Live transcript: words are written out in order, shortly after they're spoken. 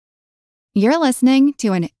You're listening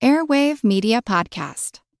to an Airwave Media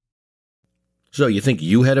Podcast. So you think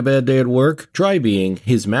you had a bad day at work? Try being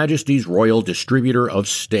His Majesty's Royal Distributor of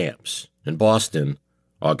Stamps in Boston,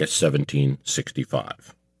 August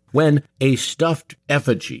 1765, when a stuffed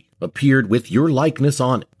effigy appeared with your likeness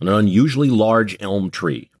on it, an unusually large elm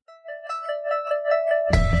tree.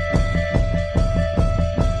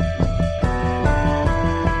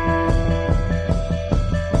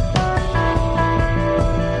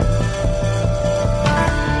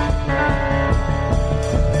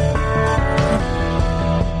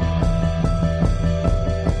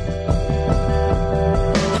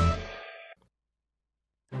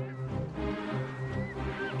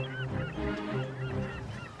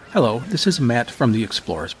 Hello, this is Matt from the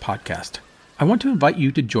Explorers Podcast. I want to invite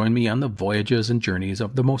you to join me on the voyages and journeys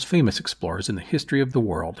of the most famous explorers in the history of the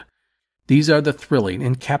world. These are the thrilling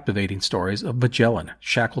and captivating stories of Magellan,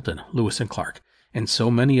 Shackleton, Lewis and Clark, and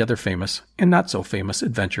so many other famous and not so famous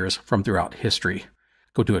adventurers from throughout history.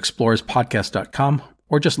 Go to explorerspodcast.com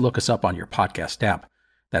or just look us up on your podcast app.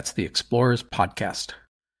 That's the Explorers Podcast.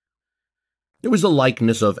 It was the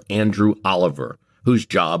likeness of Andrew Oliver, whose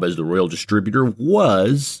job as the royal distributor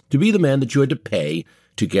was to be the man that you had to pay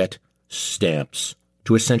to get stamps,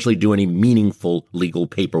 to essentially do any meaningful legal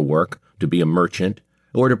paperwork, to be a merchant,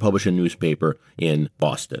 or to publish a newspaper in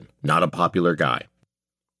Boston. Not a popular guy.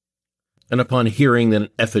 And upon hearing that an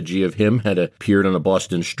effigy of him had appeared on a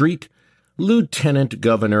Boston street, Lieutenant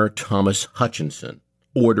Governor Thomas Hutchinson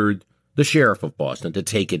ordered the sheriff of Boston to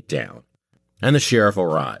take it down. And the sheriff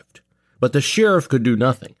arrived. But the sheriff could do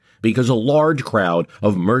nothing, because a large crowd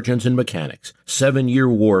of merchants and mechanics, 7-year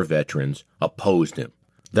war veterans, opposed him.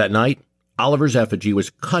 That night, Oliver's effigy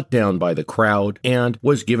was cut down by the crowd and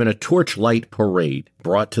was given a torchlight parade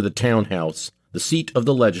brought to the townhouse, the seat of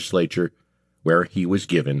the legislature, where he was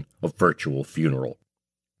given a virtual funeral.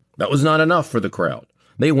 That was not enough for the crowd.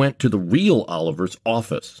 They went to the real Oliver's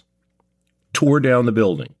office, tore down the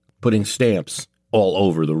building, putting stamps all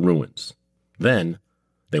over the ruins. Then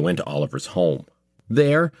they went to Oliver's home.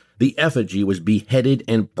 There, the effigy was beheaded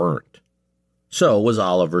and burnt. So was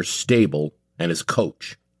Oliver's stable and his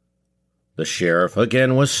coach. The sheriff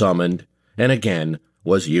again was summoned, and again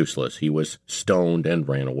was useless. He was stoned and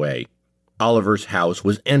ran away. Oliver's house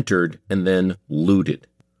was entered and then looted.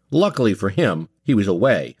 Luckily for him, he was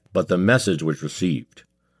away, but the message was received.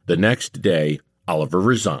 The next day, Oliver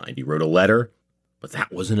resigned. He wrote a letter, but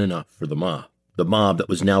that wasn't enough for the mob. The mob that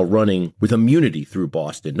was now running with immunity through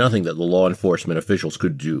Boston, nothing that the law enforcement officials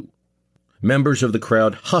could do. Members of the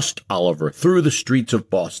crowd husked Oliver through the streets of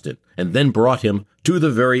Boston and then brought him to the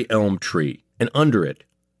very elm tree, and under it,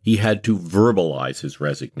 he had to verbalize his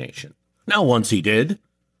resignation. Now, once he did,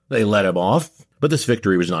 they let him off, but this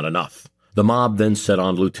victory was not enough. The mob then set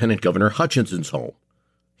on Lieutenant Governor Hutchinson's home.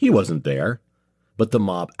 He wasn't there, but the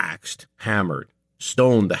mob axed, hammered,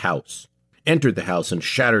 stoned the house, entered the house and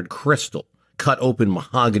shattered crystal, cut open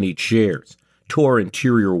mahogany chairs, tore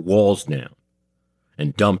interior walls down,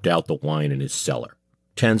 and dumped out the wine in his cellar.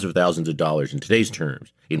 Tens of thousands of dollars in today's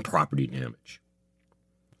terms in property damage.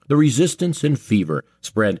 The resistance and fever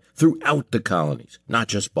spread throughout the colonies, not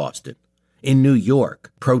just Boston. In New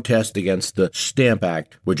York, protests against the Stamp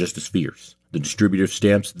Act were just as fierce. The distributor of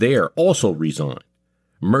stamps there also resigned.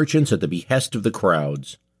 Merchants, at the behest of the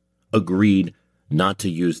crowds, agreed not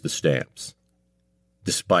to use the stamps,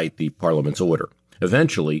 despite the Parliament's order.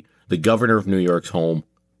 Eventually, the governor of New York's home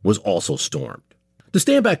was also stormed. The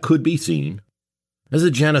Stamp Act could be seen as the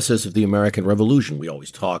genesis of the American Revolution. We always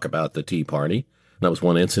talk about the Tea Party. That was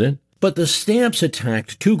one incident. But the stamps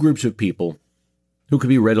attacked two groups of people who could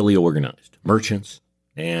be readily organized, merchants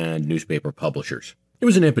and newspaper publishers. It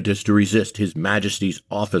was an impetus to resist His Majesty's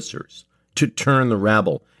officers, to turn the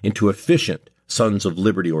rabble into efficient Sons of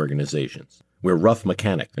Liberty organizations, where rough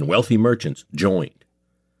mechanics and wealthy merchants joined.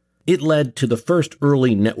 It led to the first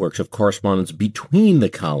early networks of correspondence between the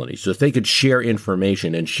colonies so that they could share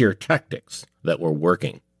information and share tactics that were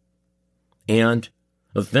working. And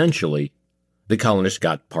eventually, the colonists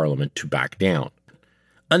got Parliament to back down.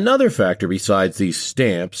 Another factor besides these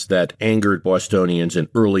stamps that angered Bostonians and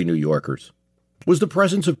early New Yorkers was the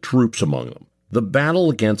presence of troops among them. The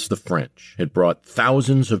battle against the French had brought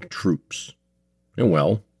thousands of troops. And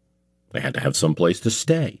well, they had to have some place to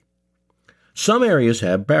stay. Some areas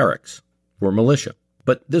had barracks for militia,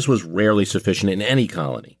 but this was rarely sufficient in any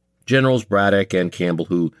colony. Generals Braddock and Campbell,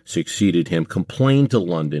 who succeeded him, complained to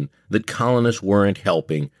London that colonists weren't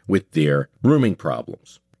helping with their rooming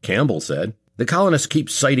problems. Campbell said, "The colonists keep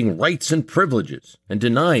citing rights and privileges and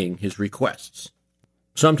denying his requests."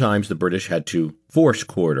 Sometimes the British had to force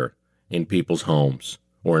quarter in people's homes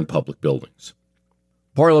or in public buildings.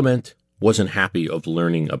 Parliament wasn't happy of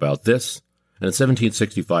learning about this, and in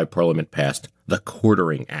 1765 Parliament passed the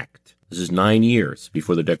Quartering Act. This is 9 years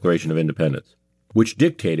before the Declaration of Independence, which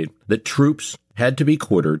dictated that troops had to be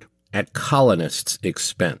quartered at colonists'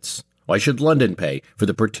 expense. Why should London pay for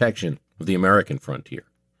the protection of the American frontier?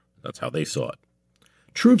 That's how they saw it.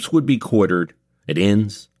 Troops would be quartered at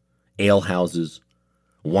inns, alehouses,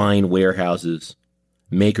 wine warehouses,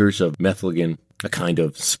 makers of metheglin, a kind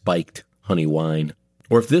of spiked honey wine.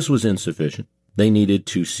 Or if this was insufficient, they needed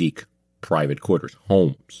to seek private quarters,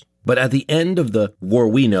 homes. But at the end of the war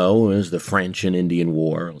we know as the French and Indian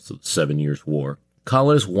War, also the 7 Years' War,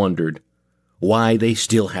 colonists wondered why they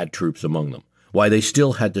still had troops among them, why they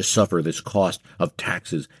still had to suffer this cost of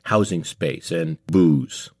taxes, housing space, and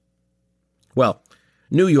booze. Well,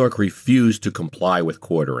 New York refused to comply with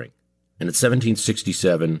quartering, and in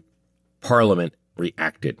 1767, Parliament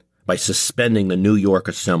reacted by suspending the New York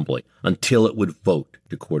Assembly until it would vote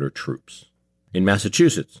to quarter troops. In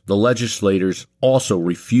Massachusetts, the legislators also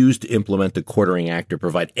refused to implement the Quartering Act or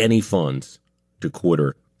provide any funds to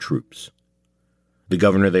quarter troops. The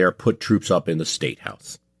governor there put troops up in the State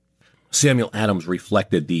House. Samuel Adams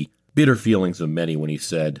reflected the bitter feelings of many when he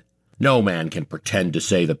said, "No man can pretend to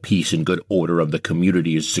say the peace and good order of the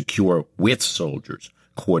community is secure with soldiers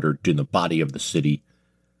quartered in the body of the city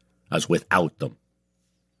as without them.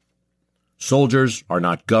 Soldiers are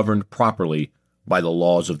not governed properly by the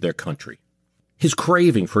laws of their country." His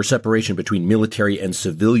craving for separation between military and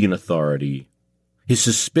civilian authority, his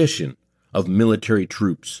suspicion of military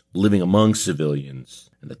troops living among civilians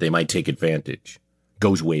and that they might take advantage,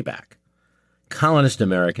 goes way back. Colonist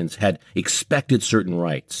Americans had expected certain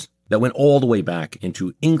rights that went all the way back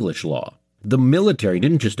into English law. The military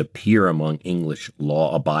didn't just appear among English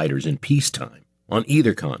law abiders in peacetime on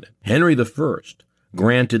either continent. Henry I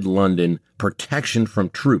granted London protection from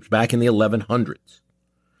troops back in the 1100s.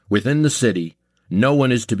 Within the city, no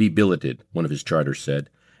one is to be billeted, one of his charters said,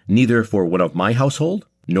 neither for one of my household,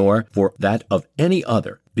 nor for that of any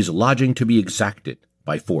other is lodging to be exacted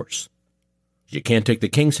by force. You can't take the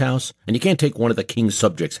king's house, and you can't take one of the king's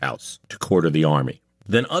subjects' house to quarter the army.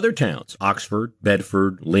 Then other towns, Oxford,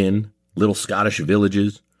 Bedford, Lynn, little Scottish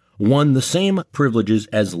villages, won the same privileges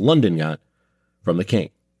as London got from the king.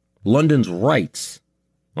 London's rights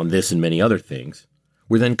on this and many other things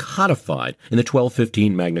were then codified in the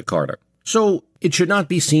 1215 Magna Carta. So it should not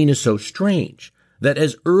be seen as so strange that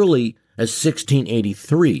as early as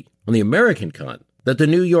 1683 on the American continent, that the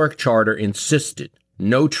New York Charter insisted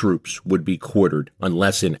no troops would be quartered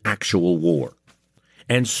unless in actual war.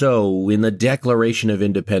 And so in the Declaration of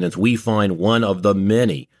Independence, we find one of the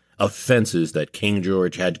many offenses that King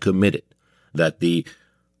George had committed, that the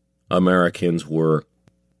Americans were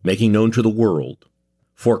making known to the world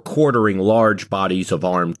for quartering large bodies of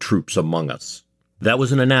armed troops among us. That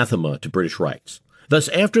was an anathema to British rights. Thus,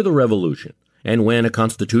 after the Revolution, and when a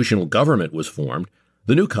constitutional government was formed,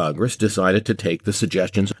 the new Congress decided to take the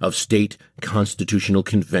suggestions of state constitutional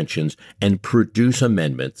conventions and produce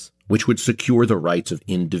amendments which would secure the rights of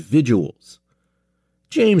individuals.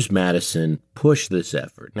 James Madison pushed this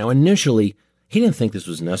effort. Now, initially, he didn't think this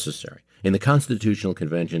was necessary. In the Constitutional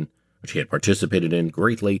Convention, which he had participated in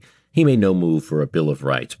greatly, he made no move for a Bill of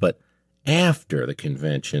Rights. But after the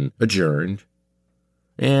convention adjourned,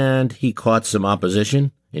 and he caught some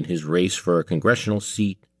opposition in his race for a congressional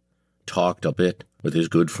seat, talked a bit with his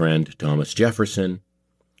good friend Thomas Jefferson,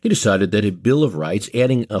 he decided that a Bill of Rights,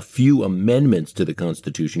 adding a few amendments to the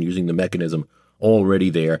Constitution using the mechanism already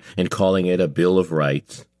there and calling it a Bill of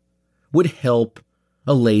Rights, would help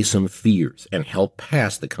allay some fears and help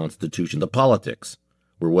pass the Constitution. The politics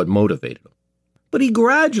were what motivated him. But he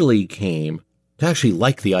gradually came to actually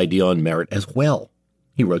like the idea on merit as well.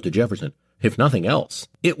 He wrote to Jefferson, "If nothing else,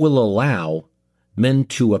 it will allow men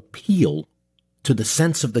to appeal to the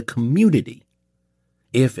sense of the community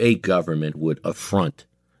if a government would affront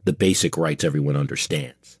the basic rights everyone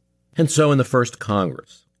understands." And so in the first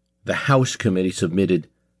Congress, the House Committee submitted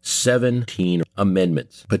 17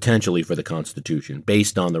 amendments, potentially for the Constitution,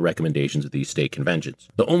 based on the recommendations of these state conventions.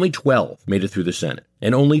 Though only 12 made it through the Senate,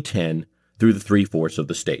 and only 10 through the 3/4 of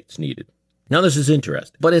the states needed. Now this is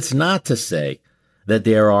interesting, but it's not to say that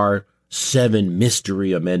there are 7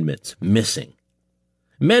 mystery amendments missing.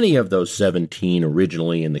 Many of those 17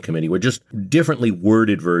 originally in the committee were just differently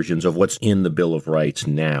worded versions of what's in the Bill of Rights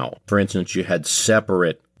now. For instance, you had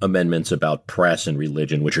separate amendments about press and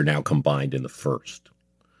religion, which are now combined in the first.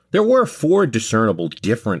 There were 4 discernible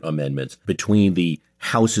different amendments between the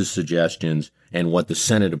House's suggestions and what the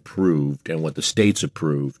Senate approved and what the states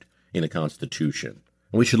approved in the Constitution.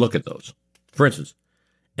 And we should look at those. For instance,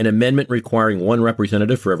 an amendment requiring one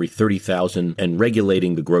representative for every 30,000 and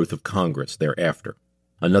regulating the growth of Congress thereafter.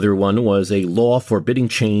 Another one was a law forbidding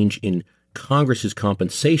change in Congress's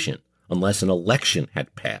compensation unless an election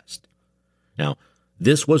had passed. Now,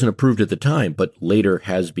 this wasn't approved at the time, but later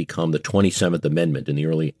has become the 27th Amendment in the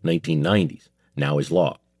early 1990s, now is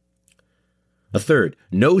law. A third,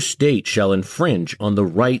 no state shall infringe on the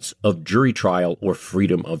rights of jury trial or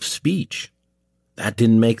freedom of speech. That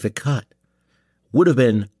didn't make the cut. Would have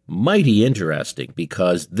been mighty interesting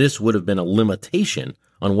because this would have been a limitation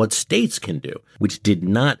on what states can do, which did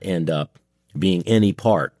not end up being any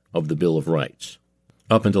part of the Bill of Rights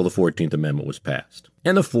up until the 14th Amendment was passed.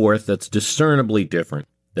 And the fourth, that's discernibly different,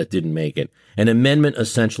 that didn't make it, an amendment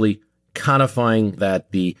essentially codifying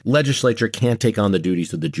that the legislature can't take on the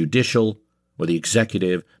duties of the judicial or the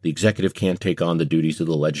executive can't take on the duties of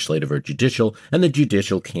the legislative or judicial, and the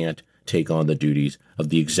judicial can't take on the duties of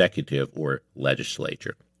the executive or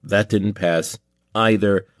legislature. That didn't pass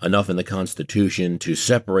either. Enough in the Constitution to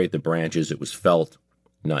separate the branches. It was felt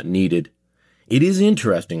not needed. It is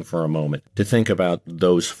interesting for a moment to think about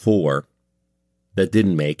those four that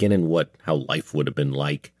didn't make it and how life would have been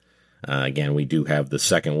like. Again, we do have the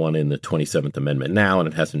second one in the 27th Amendment now, and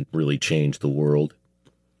it hasn't really changed the world.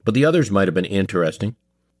 But the others might have been interesting,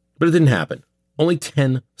 but it didn't happen. Only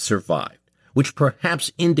 10 survived, which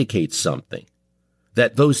perhaps indicates something,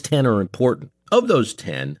 that those 10 are important. Of those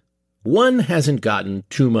 10, one hasn't gotten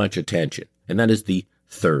too much attention, and that is the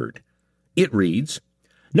third. It reads,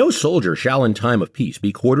 "No soldier shall in time of peace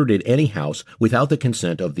be quartered in any house without the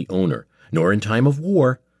consent of the owner, nor in time of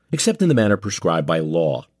war, except in the manner prescribed by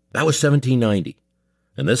law." That was 1790.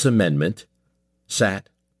 And this amendment sat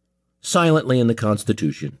silently in the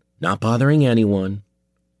Constitution, not bothering anyone,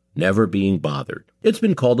 never being bothered. It's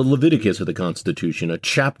been called the Leviticus of the Constitution, a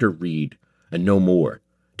chapter read and no more,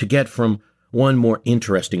 to get from one more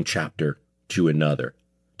interesting chapter to another,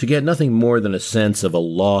 to get nothing more than a sense of a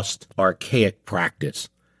lost, archaic practice,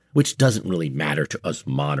 which doesn't really matter to us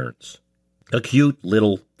moderns. A cute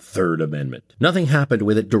little Third Amendment. Nothing happened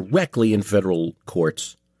with it directly in federal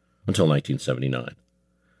courts until 1979.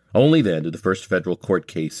 Only then did the first federal court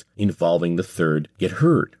case involving the third get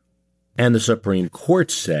heard. And the Supreme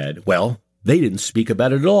Court said, well, they didn't speak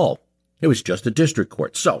about it at all. It was just a district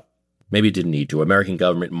court. So maybe it didn't need to. American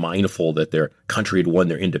government, mindful that their country had won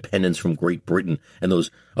their independence from Great Britain and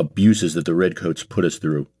those abuses that the Redcoats put us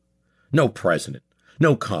through. No president,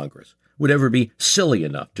 no Congress would ever be silly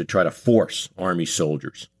enough to try to force Army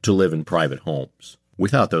soldiers to live in private homes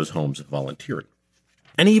without those homes volunteering.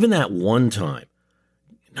 And even that one time,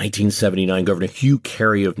 1979, Governor Hugh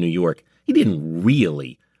Carey of New York, he didn't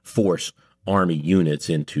really force Army units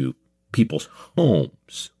into people's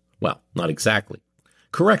homes. Well, not exactly.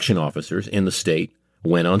 Correction officers in the state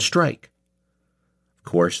went on strike. Of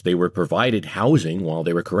course, they were provided housing while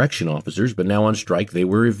they were correction officers, but now on strike they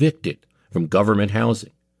were evicted from government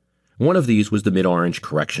housing. One of these was the Mid-Orange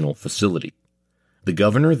Correctional Facility. The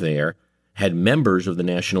governor there had members of the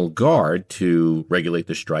National Guard to regulate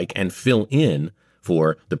the strike and fill in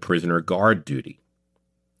for the prisoner guard duty.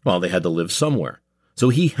 Well, they had to live somewhere, so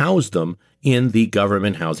he housed them in the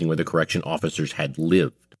government housing where the correction officers had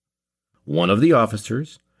lived. One of the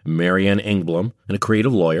officers, Marianne Engblom, and a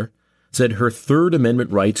creative lawyer, said her Third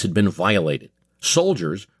Amendment rights had been violated.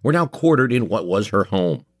 Soldiers were now quartered in what was her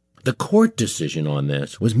home. The court decision on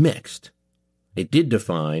this was mixed. It did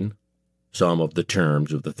define some of the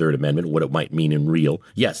terms of the Third Amendment, what it might mean in real.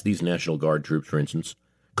 Yes, these National Guard troops, for instance,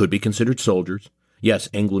 could be considered soldiers. Yes,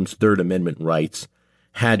 England's Third Amendment rights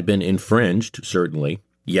had been infringed, certainly.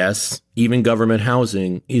 Yes, even government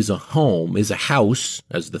housing is a home, is a house,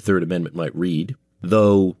 as the Third Amendment might read,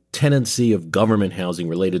 though tenancy of government housing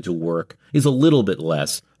related to work is a little bit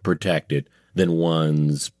less protected than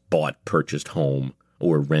one's bought, purchased home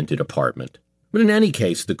or rented apartment. But in any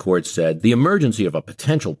case, the court said, the emergency of a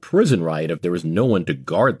potential prison riot if there was no one to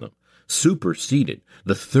guard them superseded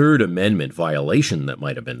the Third Amendment violation that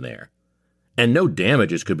might have been there. And no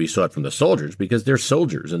damages could be sought from the soldiers because they're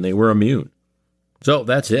soldiers and they were immune. So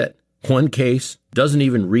that's it. One case doesn't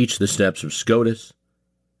even reach the steps of SCOTUS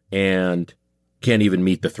and can't even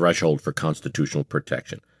meet the threshold for constitutional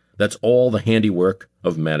protection. That's all the handiwork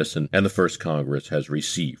of Madison and the First Congress has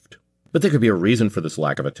received. But there could be a reason for this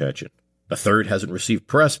lack of attention. The third hasn't received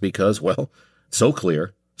press because, well, so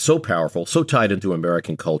clear, so powerful, so tied into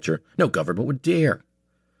American culture, no government would dare.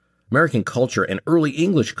 American culture and early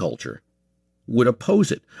English culture would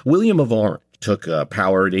oppose it. William of Orange took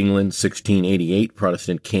power in England, 1688,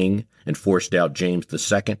 Protestant king, and forced out James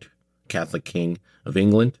II, Catholic king of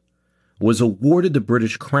England, was awarded the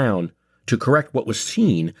British crown to correct what was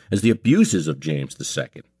seen as the abuses of James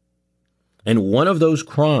II. And one of those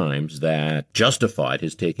crimes that justified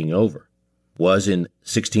his taking over was in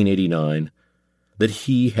 1689 that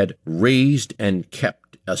he had raised and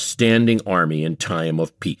kept a standing army in time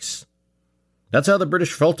of peace. That's how the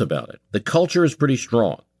British felt about it. The culture is pretty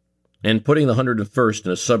strong, and putting the 101st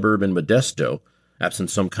in a suburb in Modesto, absent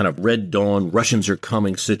some kind of Red Dawn, Russians are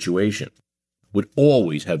coming situation, would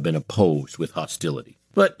always have been opposed with hostility.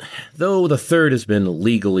 But though the Third has been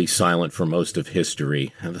legally silent for most of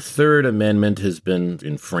history, the Third Amendment has been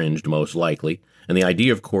infringed most likely, and the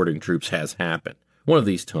idea of quartering troops has happened. One of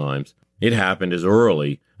these times, it happened as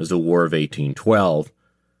early as the War of 1812,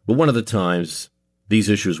 but one of the times these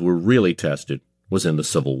issues were really tested was in the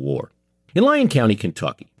Civil War. In Lyon County,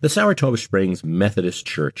 Kentucky, the Saratoga Springs Methodist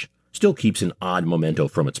Church still keeps an odd memento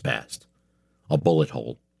from its past: a bullet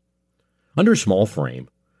hole. Under a small frame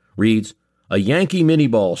reads, "A Yankee mini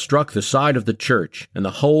ball struck the side of the church, and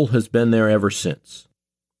the hole has been there ever since."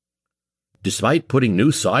 Despite putting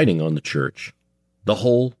new siding on the church, the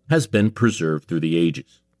hole has been preserved through the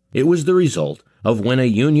ages. It was the result of when a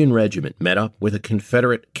Union regiment met up with a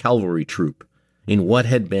Confederate cavalry troop in what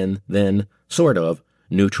had been then sort of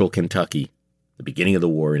neutral Kentucky, the beginning of the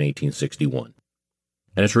war in 1861.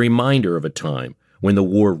 And it's a reminder of a time when the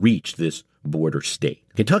war reached this border state.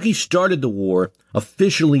 Kentucky started the war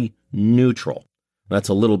officially neutral. That's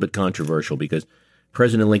a little bit controversial because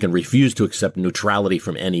President Lincoln refused to accept neutrality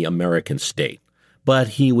from any American state. But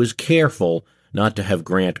he was careful not to have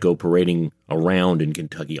Grant go parading around in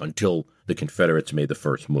Kentucky until the Confederates made the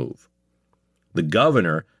first move. The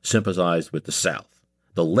governor sympathized with the South.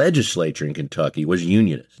 The legislature in Kentucky was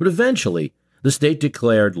Unionist. But eventually, the state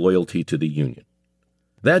declared loyalty to the Union.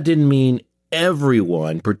 That didn't mean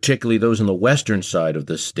everyone, particularly those on the western side of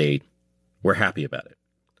the state, were happy about it.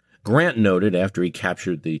 Grant noted after he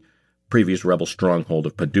captured the previous rebel stronghold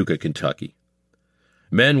of Paducah, Kentucky,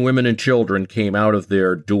 "Men, women, and children came out of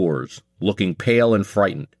their doors, looking pale and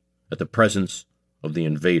frightened at the presence of the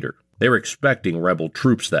invader. They were expecting rebel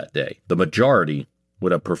troops that day. The majority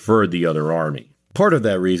would have preferred the other army." Part of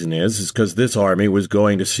that reason is because this army was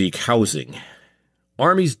going to seek housing.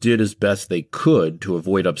 Armies did as best they could to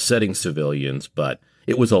avoid upsetting civilians, but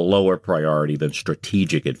it was a lower priority than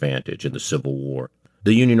strategic advantage in the Civil War.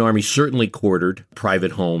 The Union Army certainly quartered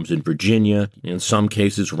private homes in Virginia. In some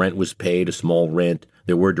cases, rent was paid, a small rent.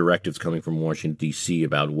 There were directives coming from Washington, D.C.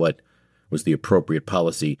 about what was the appropriate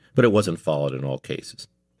policy, but it wasn't followed in all cases.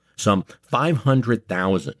 Some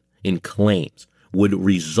 500,000 in claims would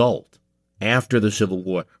result after the Civil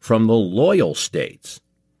War from the loyal states.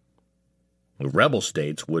 The rebel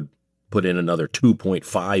states would put in another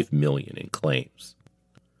 2.5 million in claims.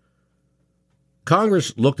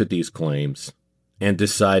 Congress looked at these claims and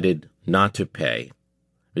decided not to pay,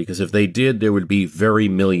 because if they did, there would be very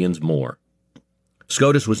millions more.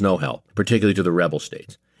 SCOTUS was no help, particularly to the rebel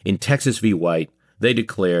states. In Texas v. White, they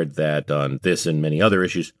declared that on this and many other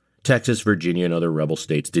issues, Texas, Virginia, and other rebel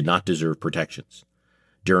states did not deserve protections.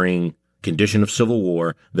 During condition of civil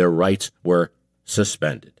war, their rights were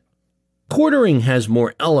suspended. Quartering has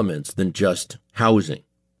more elements than just housing.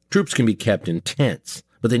 Troops can be kept in tents,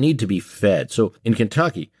 but they need to be fed. So in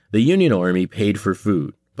Kentucky, the Union Army paid for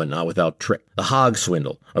food, but not without trick. The hog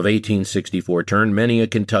swindle of 1864 turned many a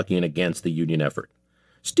Kentuckian against the Union effort.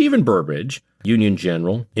 Stephen Burbridge, Union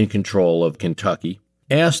general in control of Kentucky,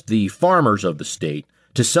 asked the farmers of the state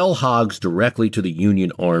to sell hogs directly to the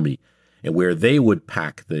Union Army, and where they would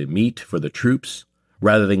pack the meat for the troops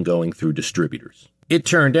rather than going through distributors. It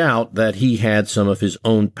turned out that he had some of his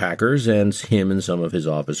own packers, and him and some of his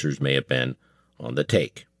officers may have been on the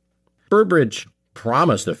take. Burbridge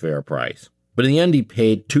promised a fair price, but in the end he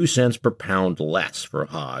paid 2 cents per pound less for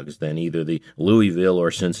hogs than either the Louisville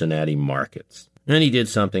or Cincinnati markets. And he did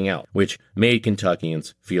something else, which made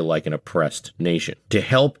Kentuckians feel like an oppressed nation. To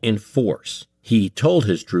help enforce, he told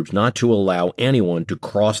his troops not to allow anyone to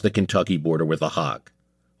cross the Kentucky border with a hog.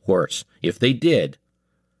 Worse, if they did,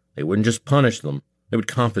 they wouldn't just punish them, they would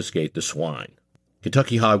confiscate the swine.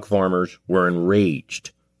 Kentucky hog farmers were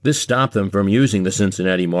enraged. This stopped them from using the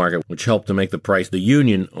Cincinnati market, which helped to make the price the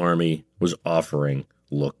Union Army was offering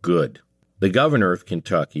look good. The governor of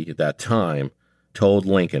Kentucky at that time told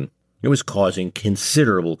Lincoln it was causing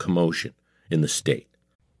considerable commotion in the state.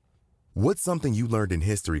 What's something you learned in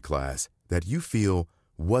history class that you feel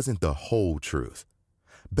wasn't the whole truth?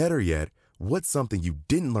 Better yet, what's something you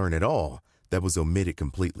didn't learn at all that was omitted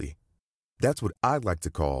completely? That's what I'd like to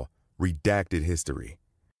call redacted history.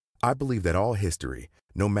 I believe that all history,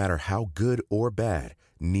 no matter how good or bad,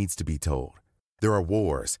 needs to be told. There are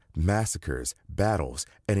wars, massacres, battles,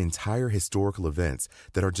 and entire historical events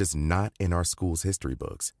that are just not in our school's history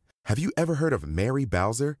books. Have you ever heard of Mary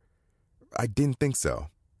Bowser? I didn't think so.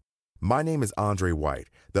 My name is Andre White,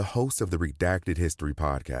 the host of the Redacted History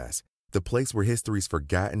Podcast, the place where history's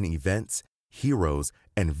forgotten events, heroes,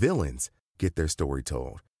 and villains get their story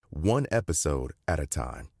told, one episode at a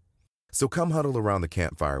time. So come huddle around the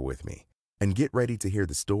campfire with me and get ready to hear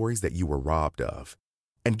the stories that you were robbed of.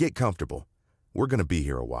 And get comfortable. We're going to be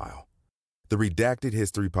here a while. The Redacted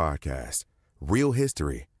History Podcast. Real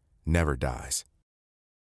history never dies.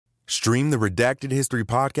 Stream the Redacted History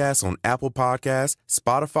Podcast on Apple Podcasts,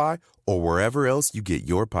 Spotify, or wherever else you get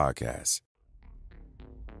your podcasts.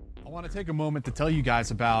 I want to take a moment to tell you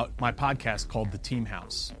guys about my podcast called The Team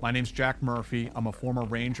House. My name's Jack Murphy. I'm a former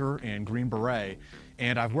Ranger and Green Beret,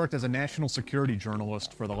 and I've worked as a national security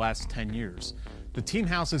journalist for the last 10 years. The Team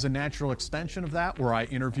House is a natural extension of that, where I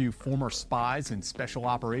interview former spies and special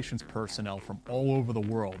operations personnel from all over the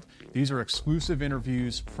world. These are exclusive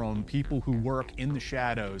interviews from people who work in the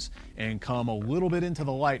shadows and come a little bit into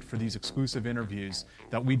the light for these exclusive interviews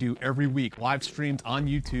that we do every week, live streamed on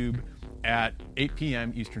YouTube at 8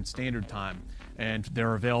 p.m. Eastern Standard Time. And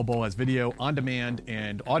they're available as video on demand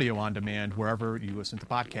and audio on demand wherever you listen to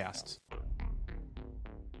podcasts.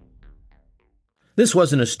 This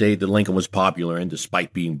wasn't a state that Lincoln was popular in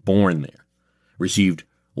despite being born there. Received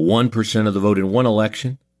 1% of the vote in one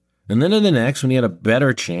election, and then in the next, when he had a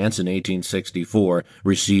better chance in 1864,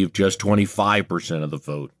 received just 25% of the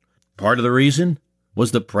vote. Part of the reason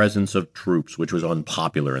was the presence of troops, which was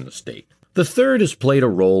unpopular in the state. The third has played a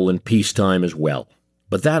role in peacetime as well,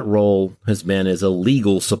 but that role has been as a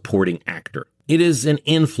legal supporting actor. It is an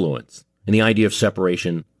influence in the idea of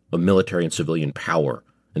separation of military and civilian power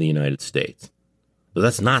in the United States. Though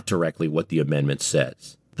that's not directly what the amendment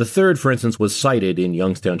says. The third, for instance, was cited in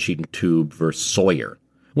Youngstown Sheet and Tube versus Sawyer,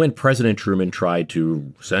 when President Truman tried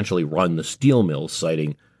to essentially run the steel mills,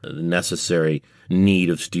 citing the necessary need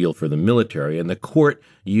of steel for the military, and the court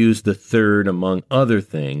used the third, among other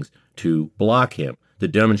things, to block him, to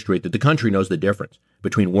demonstrate that the country knows the difference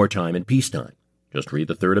between wartime and peacetime. Just read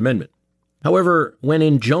the Third Amendment. However, when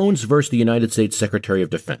in Jones versus the United States Secretary of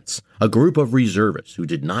Defense, a group of reservists who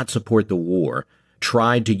did not support the war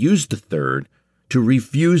tried to use the third to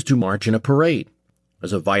refuse to march in a parade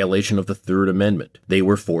as a violation of the Third Amendment. They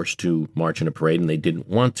were forced to march in a parade and they didn't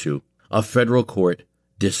want to. A federal court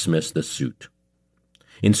dismissed the suit.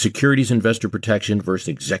 In Securities Investor Protection versus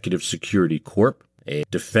Executive Security Corp., a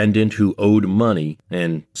defendant who owed money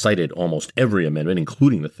and cited almost every amendment,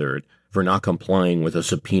 including the third, for not complying with a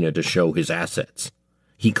subpoena to show his assets.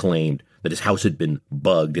 He claimed that his house had been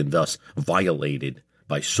bugged and thus violated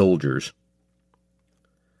by soldiers.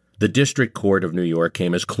 The District Court of New York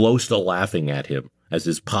came as close to laughing at him as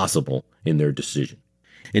is possible in their decision.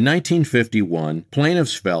 In 1951,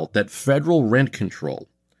 plaintiffs felt that federal rent control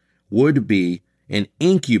would be an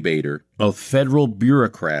incubator of federal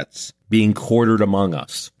bureaucrats being quartered among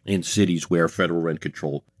us in cities where federal rent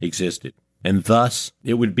control existed, and thus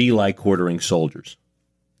it would be like quartering soldiers.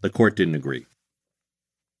 The court didn't agree.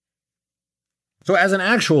 So as an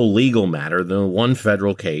actual legal matter, the one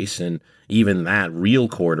federal case, and even that real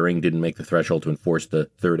quartering didn't make the threshold to enforce the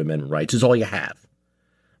Third Amendment rights, is all you have.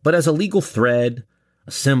 But as a legal thread,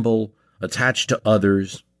 a symbol attached to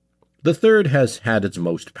others, the third has had its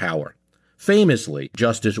most power. Famously,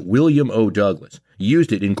 Justice William O. Douglas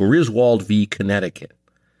used it in Griswold v. Connecticut,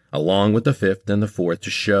 along with the fifth and the fourth, to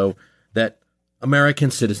show that American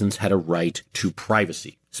citizens had a right to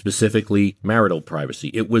privacy, specifically marital privacy.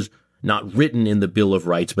 It was not written in the Bill of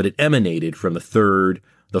Rights, but it emanated from the third,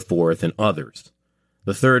 the fourth, and others.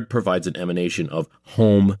 The third provides an emanation of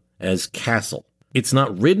home as castle. It's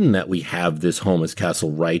not written that we have this home as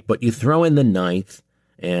castle right, but you throw in the ninth,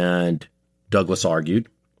 and Douglas argued,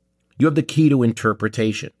 you have the key to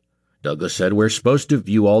interpretation. Douglas said we're supposed to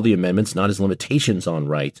view all the amendments not as limitations on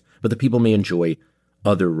rights, but that people may enjoy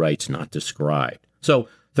other rights not described. So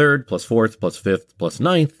third plus fourth plus fifth plus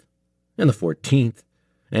ninth, and the 14th,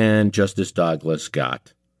 and Justice Douglas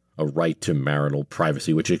got a right to marital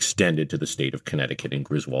privacy, which extended to the state of Connecticut in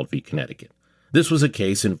Griswold v. Connecticut. This was a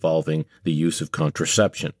case involving the use of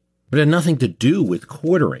contraception, but it had nothing to do with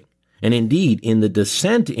quartering. And indeed, in the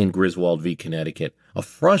dissent in Griswold v. Connecticut, a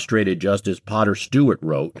frustrated Justice Potter Stewart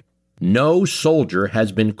wrote, "No soldier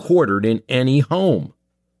has been quartered in any home!"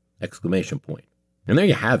 Exclamation point. And there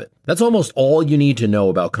you have it. That's almost all you need to know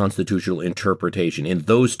about constitutional interpretation in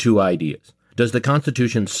those two ideas. Does the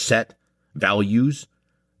Constitution set values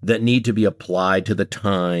that need to be applied to the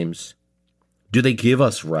times? Do they give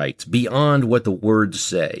us rights beyond what the words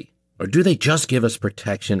say? Or do they just give us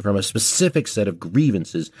protection from a specific set of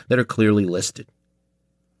grievances that are clearly listed?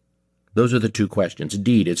 Those are the two questions.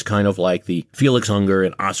 Indeed, it's kind of like the Felix Unger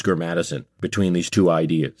and Oscar Madison between these two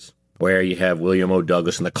ideas, where you have William O.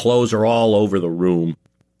 Douglas and the clothes are all over the room,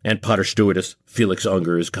 and Potter Stewardess Felix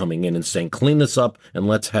Unger is coming in and saying, clean this up and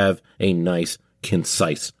let's have a nice,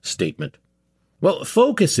 concise statement. Well,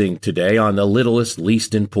 focusing today on the littlest,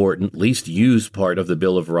 least important, least used part of the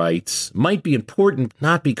Bill of Rights might be important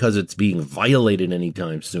not because it's being violated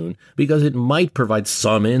anytime soon, because it might provide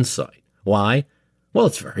some insight. Why? Well,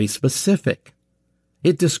 it's very specific.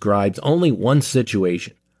 It describes only one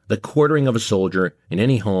situation, the quartering of a soldier in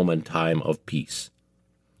any home in time of peace.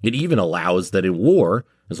 It even allows that in war,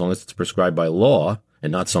 as long as it's prescribed by law,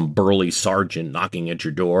 and not some burly sergeant knocking at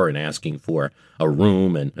your door and asking for a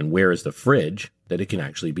room and where is the fridge, that it can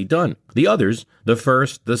actually be done. The others, the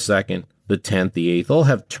 1st, the 2nd, the 10th, the 8th, all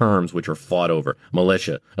have terms which are fought over.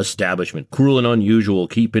 Militia, establishment, cruel and unusual,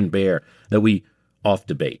 keep and bear, that we oft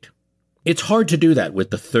debate. It's hard to do that with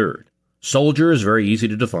the 3rd. Soldier is very easy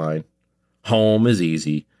to define. Home is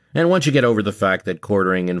easy. And once you get over the fact that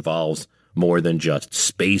quartering involves more than just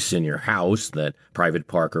space in your house, that Private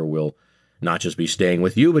Parker will not just be staying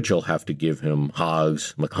with you, but you'll have to give him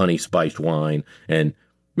hogs, honey-spiced wine, and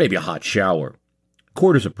maybe a hot shower.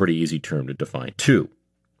 Quarter's a pretty easy term to define. 2,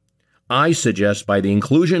 I suggest by the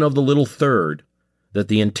inclusion of the little 3rd that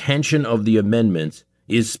the intention of the amendments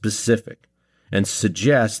is specific and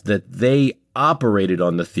suggests that they operated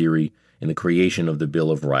on the theory in the creation of the Bill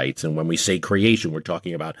of Rights. And when we say creation, we're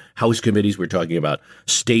talking about House committees, we're talking about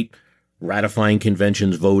state ratifying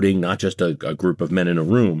conventions voting, not just a group of men in a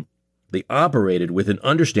room. They operated with an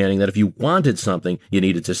understanding that if you wanted something, you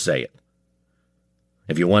needed to say it.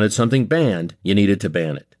 If you wanted something banned, you needed to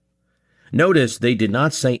ban it. Notice they did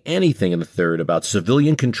not say anything in the 3rd about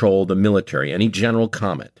civilian control of the military, any general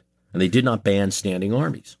comment, and they did not ban standing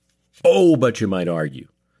armies. Oh, but you might argue,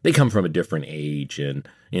 they come from a different age, and,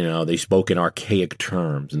 they spoke in archaic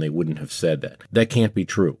terms, and they wouldn't have said that. That can't be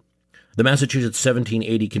true. The Massachusetts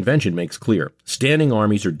 1780 Convention makes clear, standing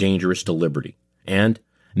armies are dangerous to liberty, and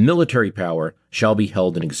military power shall be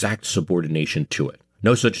held in exact subordination to it.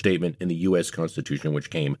 No such statement in the U.S. Constitution, which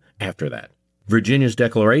came after that. Virginia's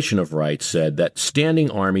Declaration of Rights said that standing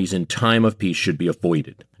armies in time of peace should be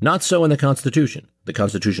avoided. Not so in the Constitution. The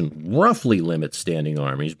Constitution roughly limits standing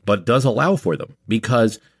armies, but does allow for them,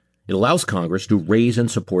 because it allows Congress to raise and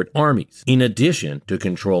support armies, in addition to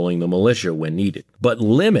controlling the militia when needed, but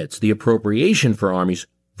limits the appropriation for armies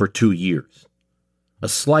for 2 years. A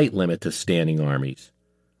slight limit to standing armies,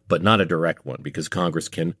 but not a direct one, because Congress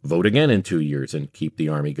can vote again in 2 years and keep the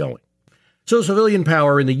army going. So civilian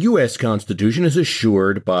power in the U.S. Constitution is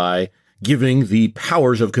assured by giving the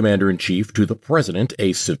powers of commander-in-chief to the president,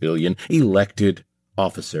 a civilian elected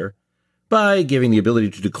officer, by giving the ability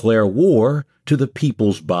to declare war to the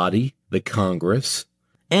people's body, the Congress,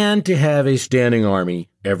 and to have a standing army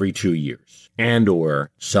every 2 years, and or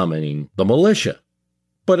summoning the militia.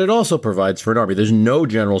 But it also provides for an army. There's no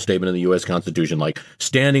general statement in the U.S. Constitution like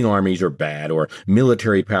standing armies are bad or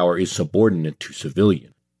military power is subordinate to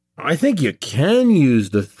civilian. I think you can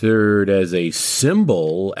use the 3rd as a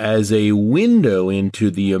symbol, as a window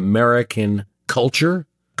into the American culture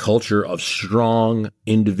of strong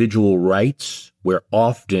individual rights, where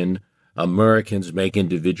often Americans make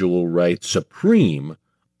individual rights supreme.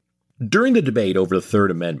 During the debate over the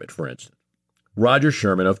 3rd Amendment, for instance, Roger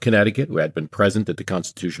Sherman of Connecticut, who had been present at the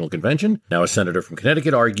Constitutional Convention, now a senator from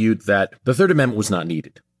Connecticut, argued that the 3rd Amendment was not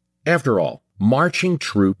needed. After all, marching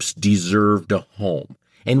troops deserved a home.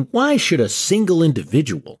 And why should a single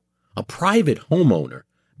individual, a private homeowner,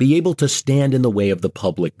 be able to stand in the way of the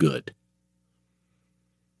public good?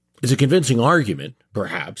 It's a convincing argument,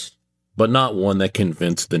 perhaps, but not one that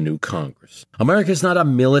convinced the new Congress. America is not a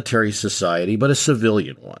military society, but a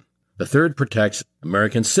civilian one. The 3rd protects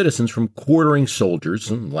American citizens from quartering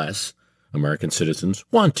soldiers unless American citizens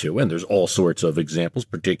want to, and there's all sorts of examples,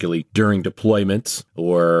 particularly during deployments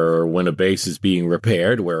or when a base is being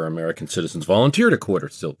repaired where American citizens volunteer to quarter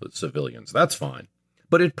civilians. That's fine.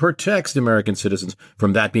 But it protects American citizens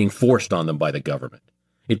from that being forced on them by the government.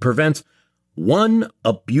 It prevents one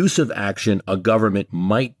abusive action a government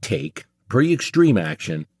might take, pretty extreme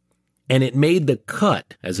action, and it made the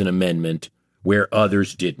cut as an amendment where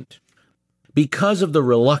others didn't. Because of the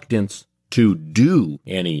reluctance to do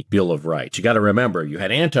any Bill of Rights. You got to remember, you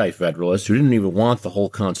had anti-federalists who didn't even want the whole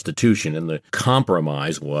Constitution, and the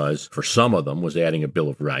compromise was, for some of them, was adding a Bill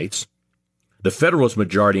of Rights. The Federalist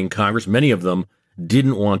majority in Congress, many of them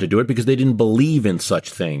didn't want to do it because they didn't believe in such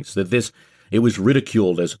things, that this It was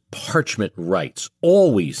ridiculed as parchment rights,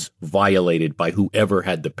 always violated by whoever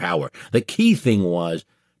had the power. The key thing was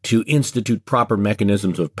to institute proper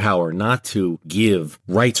mechanisms of power, not to give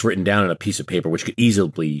rights written down on a piece of paper which could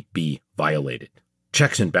easily be violated.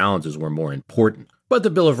 Checks and balances were more important. But the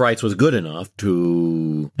Bill of Rights was good enough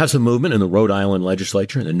to have some movement in the Rhode Island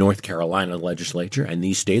legislature and the North Carolina legislature, and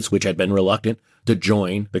these states, which had been reluctant to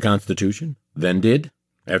join the Constitution, then did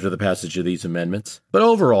after the passage of these amendments. But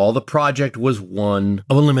overall, the project was one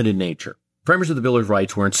of a limited nature. Framers of the Bill of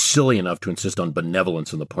Rights weren't silly enough to insist on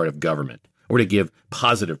benevolence on the part of government, or to give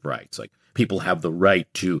positive rights, like people have the right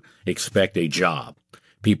to expect a job,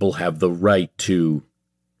 people have the right to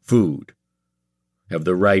food, have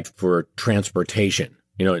the right for transportation.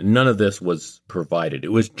 None of this was provided.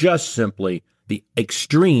 It was just simply the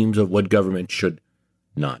extremes of what government should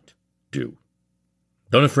not do.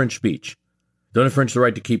 Don't infringe speech. Don't infringe the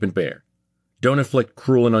right to keep and bear. Don't inflict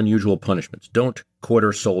cruel and unusual punishments. Don't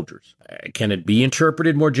quarter soldiers. Can it be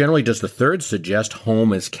interpreted more generally? Does the third suggest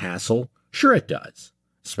home as castle? Sure it does,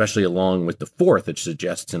 especially along with the fourth, it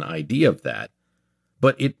suggests an idea of that.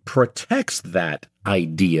 But it protects that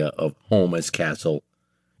idea of home as castle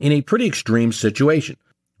in a pretty extreme situation.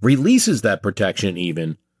 Releases that protection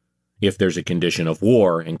even if there's a condition of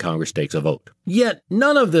war and Congress takes a vote. Yet,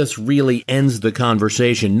 none of this really ends the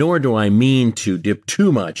conversation, nor do I mean to dip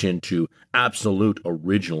too much into absolute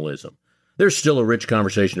originalism. There's still a rich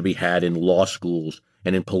conversation to be had in law schools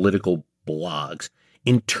and in political blogs.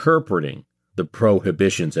 Interpreting the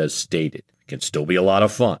prohibitions as stated can still be a lot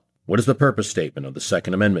of fun. What does the purpose statement of the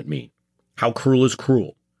Second Amendment mean? How cruel is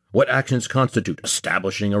cruel? What actions constitute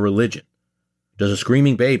establishing a religion? Does a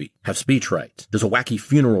screaming baby have speech rights? Does a wacky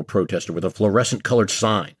funeral protester with a fluorescent-colored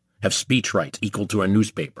sign have speech rights equal to a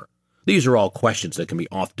newspaper? These are all questions that can be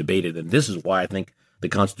oft-debated, and this is why I think the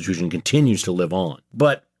Constitution continues to live on.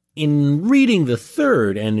 But in reading the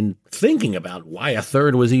third and in thinking about why a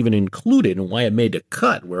third was even included and why it made a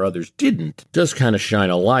cut where others didn't, does kind of shine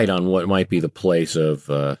a light on what might be the place of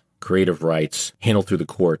creative rights handled through the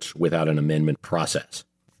courts without an amendment process.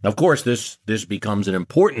 Of course, this becomes an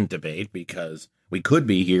important debate because we could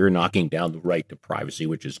be here knocking down the right to privacy,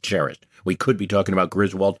 which is cherished. We could be talking about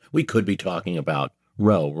Griswold. We could be talking about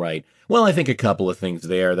Roe, right? Well, I think a couple of things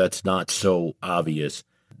there that's not so obvious.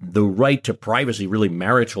 The right to privacy, really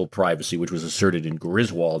marital privacy, which was asserted in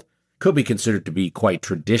Griswold, could be considered to be quite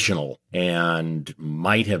traditional and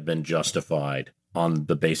might have been justified on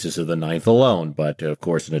the basis of the Ninth alone. But, of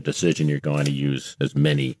course, in a decision, you're going to use as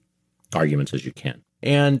many arguments as you can.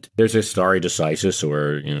 And there's a stare decisis,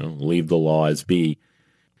 or, leave the law as be.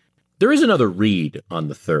 There is another read on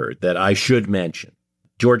the third that I should mention.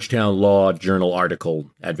 Georgetown Law Journal article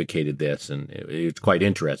advocated this, and it's quite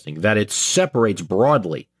interesting, that it separates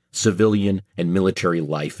broadly civilian and military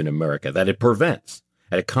life in America, that it prevents,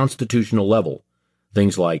 at a constitutional level,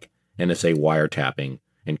 things like NSA wiretapping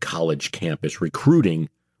and college campus recruiting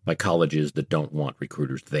by colleges that don't want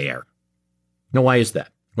recruiters there. Now, why is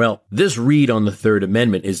that? Well, this read on the Third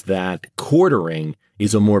Amendment is that quartering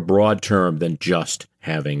is a more broad term than just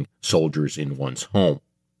having soldiers in one's home.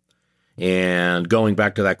 And going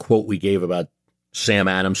back to that quote we gave about Sam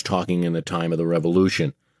Adams talking in the time of the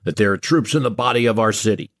Revolution, that there are troops in the body of our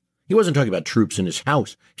city. He wasn't talking about troops in his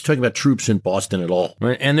house. He's talking about troops in Boston at all.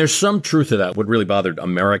 Right? And there's some truth to that. What really bothered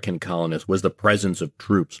American colonists was the presence of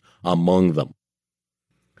troops among them,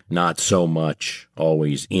 not so much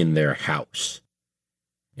always in their house.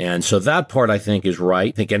 And so that part, I think, is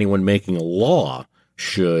right. I think anyone making a law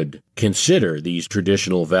should consider these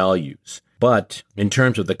traditional values. But in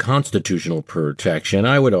terms of the constitutional protection,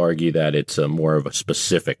 I would argue that it's more of a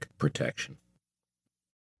specific protection.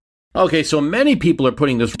 Okay, so many people are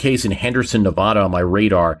putting this case in Henderson, Nevada on my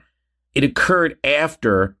radar. It occurred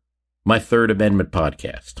after my Third Amendment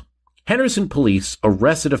podcast. Henderson police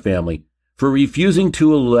arrested a family for refusing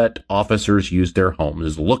to let officers use their homes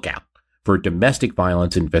as a lookout for a domestic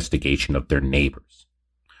violence investigation of their neighbors.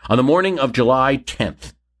 On the morning of July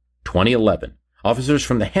 10th, 2011, officers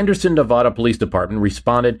from the Henderson, Nevada Police Department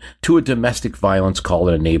responded to a domestic violence call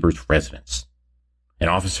at a neighbor's residence. An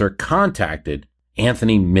officer contacted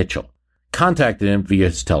Anthony Mitchell, contacted him via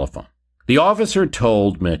his telephone. The officer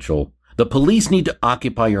told Mitchell, "The police need to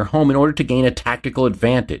occupy your home in order to gain a tactical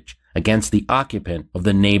advantage against the occupant of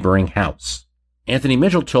the neighboring house." Anthony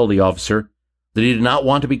Mitchell told the officer that he did not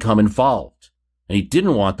want to become involved, and he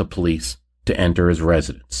didn't want the police to enter his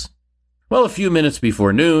residence. Well, a few minutes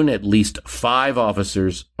before noon, at least 5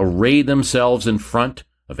 officers arrayed themselves in front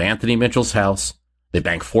of Anthony Mitchell's house. They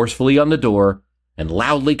banged forcefully on the door and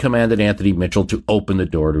loudly commanded Anthony Mitchell to open the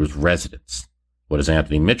door to his residence. What does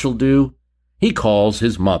Anthony Mitchell do? He calls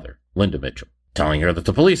his mother, Linda Mitchell, telling her that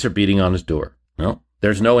the police are beating on his door. Well,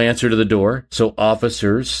 there's no answer to the door, so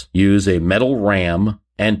officers use a metal ram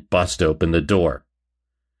and bust open the door.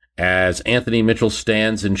 As Anthony Mitchell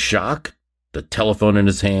stands in shock, the telephone in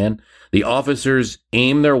his hand, the officers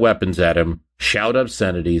aim their weapons at him, shout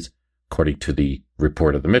obscenities, according to the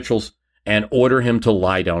report of the Mitchells, and order him to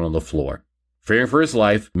lie down on the floor. Fearing for his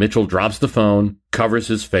life, Mitchell drops the phone, covers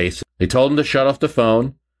his face. They told him to shut off the phone,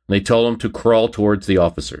 and they told him to crawl towards the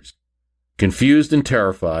officers. Confused and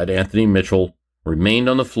terrified, Anthony Mitchell remained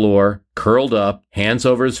on the floor, curled up, hands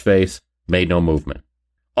over his face, made no movement.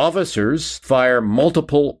 Officers fire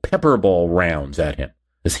multiple pepper ball rounds at him.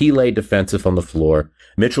 As he lay defensive on the floor,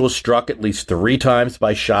 Mitchell was struck at least 3 times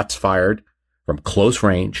by shots fired from close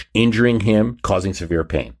range, injuring him, causing severe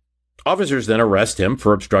pain. Officers then arrest him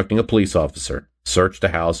for obstructing a police officer, search the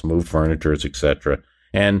house, move furniture, etc.,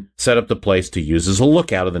 and set up the place to use as a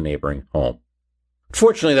lookout of the neighboring home.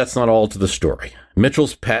 Fortunately, that's not all to the story.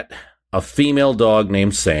 Mitchell's pet, a female dog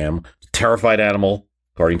named Sam, a terrified animal,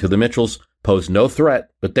 according to the Mitchells, posed no threat,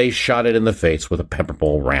 but they shot it in the face with a pepper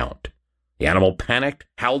ball round. The animal panicked,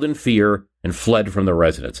 howled in fear, and fled from the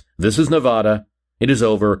residence. This is Nevada. It is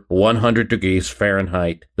over 100 degrees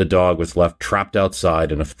Fahrenheit. The dog was left trapped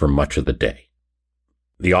outside for much of the day.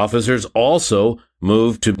 The officers also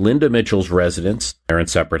moved to Linda Mitchell's residence. They're in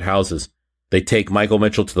separate houses. They take Michael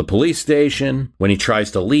Mitchell to the police station. When he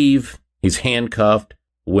tries to leave, he's handcuffed.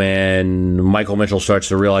 When Michael Mitchell starts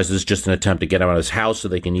to realize this is just an attempt to get him out of his house so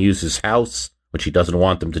they can use his house, which he doesn't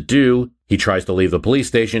want them to do, he tries to leave the police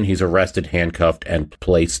station. He's arrested, handcuffed, and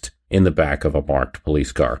placed in the back of a marked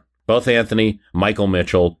police car. Both Anthony, Michael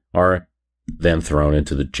Mitchell are then thrown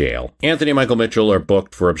into the jail. Anthony and Michael Mitchell are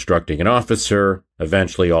booked for obstructing an officer.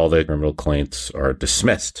 Eventually, all the criminal claims are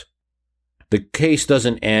dismissed. The case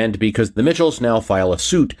doesn't end because the Mitchells now file a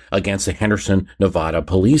suit against the Henderson, Nevada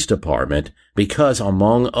Police Department because,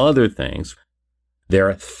 among other things,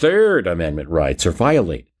 their Third Amendment rights are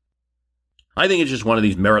violated. I think it's just one of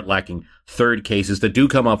these merit-lacking third cases that do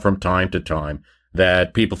come up from time to time,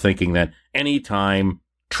 that people thinking that any time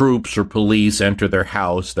troops or police enter their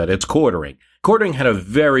house, that it's quartering. Quartering had a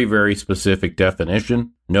very, very specific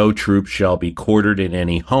definition. No troop shall be quartered in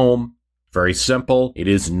any home. Very simple. It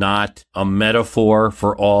is not a metaphor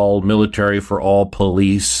for all military, for all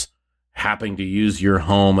police having to use your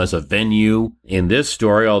home as a venue. In this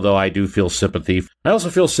story, although I do feel sympathy, I also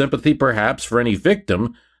feel sympathy perhaps for any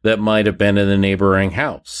victim that might have been in the neighboring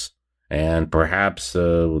house. And perhaps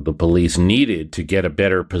the police needed to get a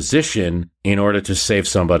better position in order to save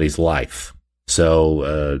somebody's life.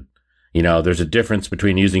 So, there's a difference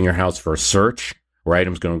between using your house for a search, where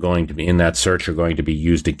items going to be in that search are going to be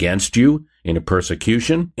used against you in a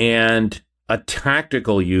persecution, and a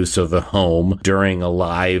tactical use of a home during a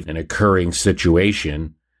live and occurring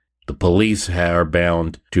situation. The police are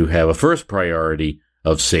bound to have a first priority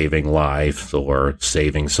of saving lives or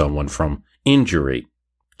saving someone from injury.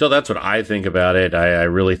 So that's what I think about it. I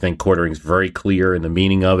really think quartering is very clear in the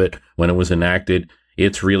meaning of it when it was enacted.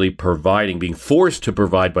 It's really being forced to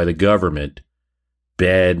provide by the government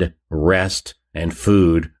bed, rest, and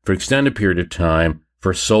food for an extended period of time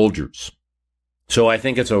for soldiers. So I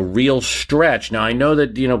think it's a real stretch. Now, I know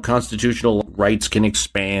that, constitutional rights can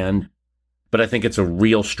expand, but I think it's a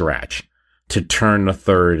real stretch to turn the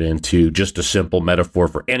third into just a simple metaphor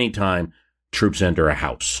for any time troops enter a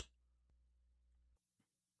house.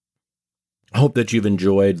 I hope that you've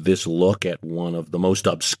enjoyed this look at one of the most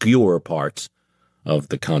obscure parts of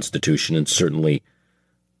the Constitution, and certainly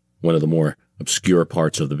one of the more obscure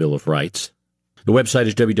parts of the Bill of Rights. The website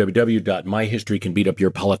is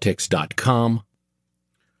www.myhistorycanbeatupyourpolitics.com.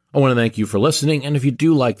 I want to thank you for listening, and if you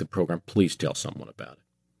do like the program, please tell someone about it.